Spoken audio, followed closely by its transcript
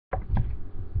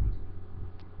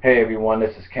Hey everyone,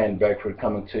 this is Ken Beckford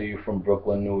coming to you from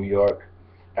Brooklyn, New York.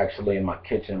 Actually in my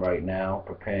kitchen right now,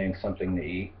 preparing something to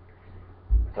eat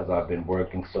because I've been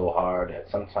working so hard that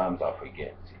sometimes I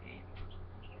forget to eat.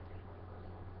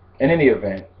 In any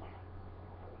event,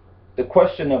 the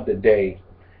question of the day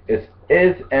is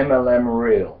MLM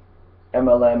real?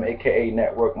 MLM, aka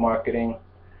network marketing,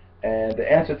 and the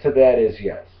answer to that is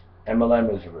yes.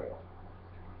 MLM is real.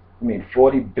 I mean,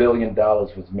 $40 billion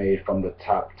was made from the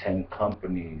top 10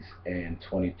 companies in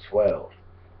 2012.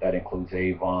 That includes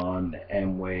Avon,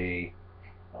 Amway,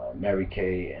 Mary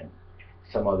Kay, and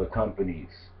some other companies.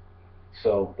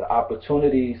 So the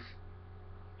opportunities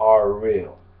are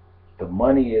real. The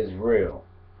money is real.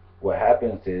 What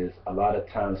happens is a lot of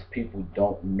times people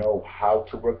don't know how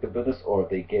to work the business, or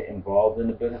they get involved in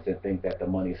the business and think that the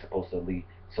money is supposed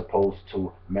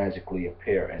to magically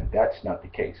appear, and that's not the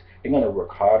case. You're going to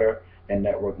work harder in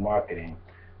network marketing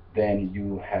than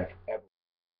you have ever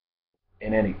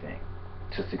in anything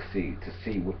to succeed, to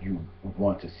see what you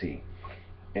want to see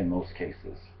in most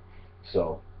cases.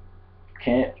 So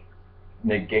can't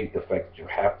negate the fact that you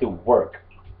have to work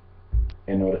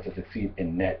in order to succeed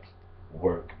in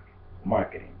network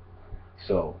marketing.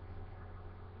 So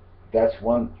that's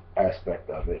one aspect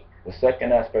of it. The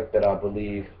second aspect that I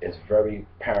believe is very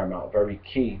paramount, very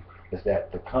key, is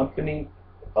that the company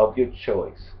of your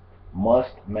choice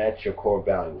must match your core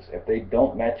values. If they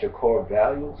don't match your core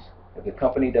values, if the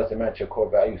company doesn't match your core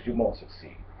values, you won't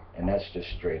succeed. And that's just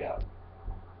straight out.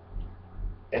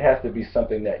 It has to be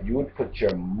something that you would put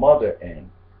your mother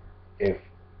in if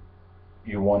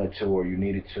you wanted to, or you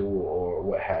needed to, or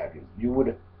what have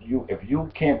you. If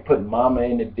you can't put mama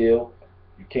in the deal,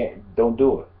 don't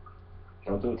do it.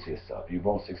 Don't do it to yourself. You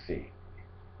won't succeed.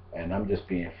 And I'm just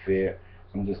being fair.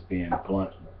 I'm just being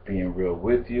blunt, being real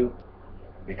with you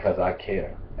because I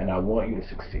care and I want you to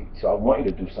succeed. So I want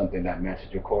you to do something that matches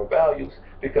your core values,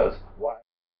 because why?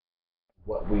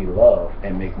 What we love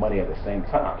and make money at the same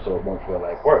time, so it won't feel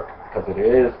like work, because it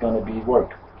is going to be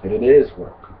work. It is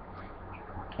work.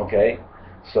 Okay?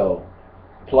 So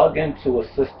plug into a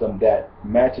system that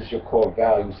matches your core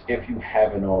values if you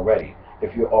haven't already.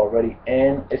 If you're already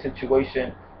in a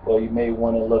situation, well, you may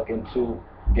want to look into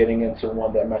getting into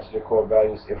one that matches your core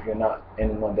values if you're not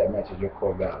in one that matches your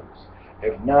core values.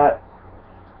 If not,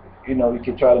 you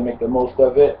can try to make the most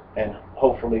of it and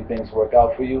hopefully things work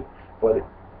out for you. But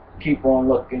keep on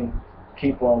looking,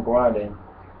 keep on grinding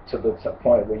to the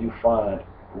point where you find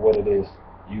what it is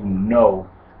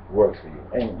works for you.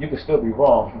 And you can still be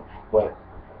wrong, but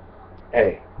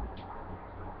hey,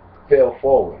 fail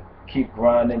forward. Keep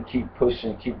grinding, keep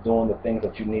pushing, keep doing the things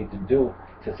that you need to do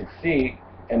to succeed,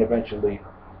 and eventually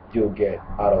you'll get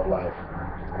out of life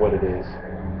what it is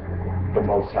the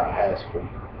Most High has for you.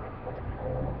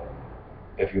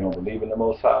 If you don't believe in the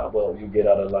Most High, well, you get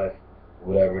out of life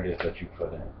whatever it is that you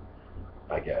put in,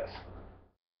 I guess.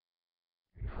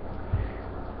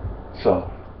 So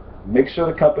make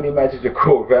sure the company matches your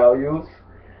core values.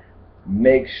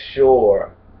 Make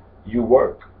sure you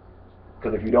work.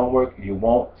 Because if you don't work, you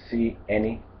won't see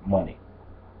any money.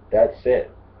 That's it.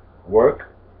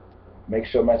 Work, make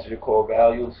sure it matches your core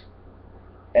values,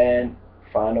 and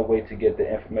find a way to get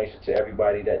the information to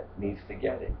everybody that needs to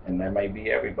get it. And that might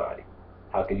be everybody.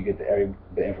 How can you get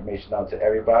the information out to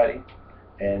everybody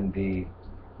in the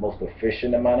most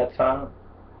efficient amount of time?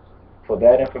 For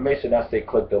that information, I say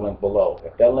click the link below.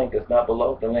 If that link is not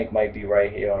below, the link might be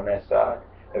right here on that side.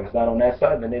 If it's not on that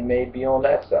side, then it may be on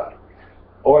that side.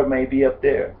 Or it may be up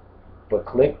there. But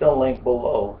click the link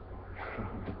below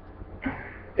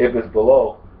if it's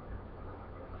below,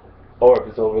 or if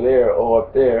it's over there or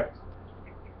up there,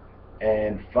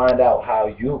 and find out how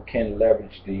you can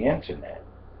leverage the internet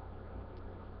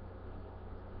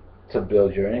to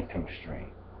build your income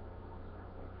stream.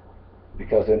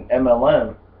 Because in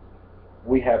MLM,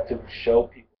 we have to show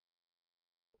people.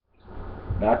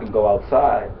 Now I can go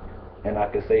outside and I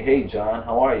can say, hey John,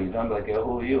 how are you? John be like, yo,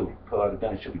 who are you? Pull out the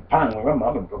gun and shoot me. Bang, remember,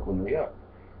 I'm in Brooklyn, New York.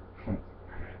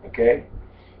 Okay?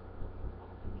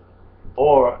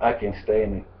 Or I can stay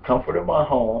in the comfort of my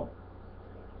home,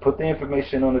 put the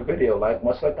information on the video,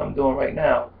 much like I'm doing right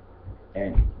now,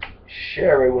 and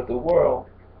share it with the world.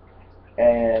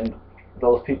 And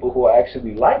those people who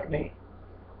actually like me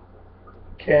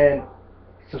can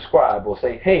subscribe or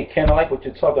say, hey Ken, I like what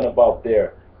you're talking about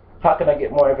there. How can I get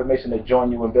more information to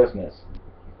join you in business?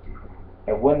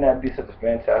 And wouldn't that be such a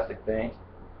fantastic thing?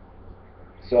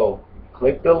 So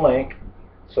click the link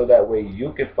so that way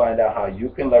you can find out how you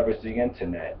can leverage the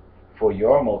internet for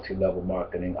your multi-level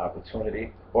marketing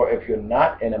opportunity. Or if you're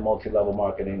not in a multi-level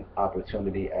marketing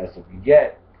opportunity as of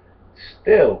yet,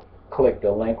 still click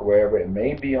the link wherever it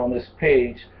may be on this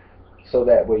page, so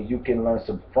that way you can learn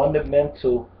some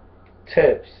fundamental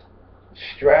tips,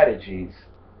 strategies,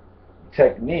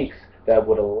 techniques that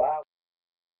would allow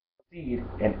you to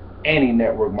succeed in any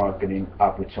network marketing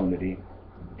opportunity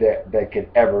that could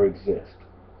ever exist.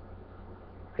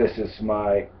 This is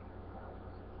my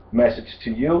message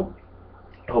to you.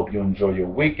 Hope you enjoy your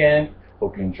weekend.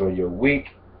 Hope you enjoy your week.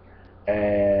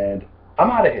 And I'm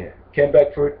out of here. Ken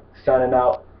Beckford signing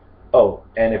out. Oh,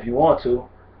 and if you want to,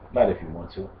 not if you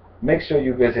want to, make sure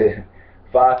you visit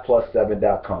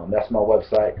 5plus7.com. That's my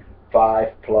website,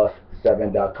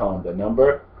 5plus7.com. The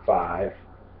number 5,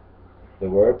 the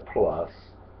word plus,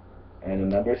 and the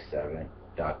number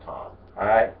 7.com.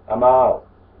 Alright, I'm out.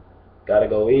 Gotta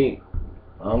go eat.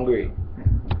 Hungry.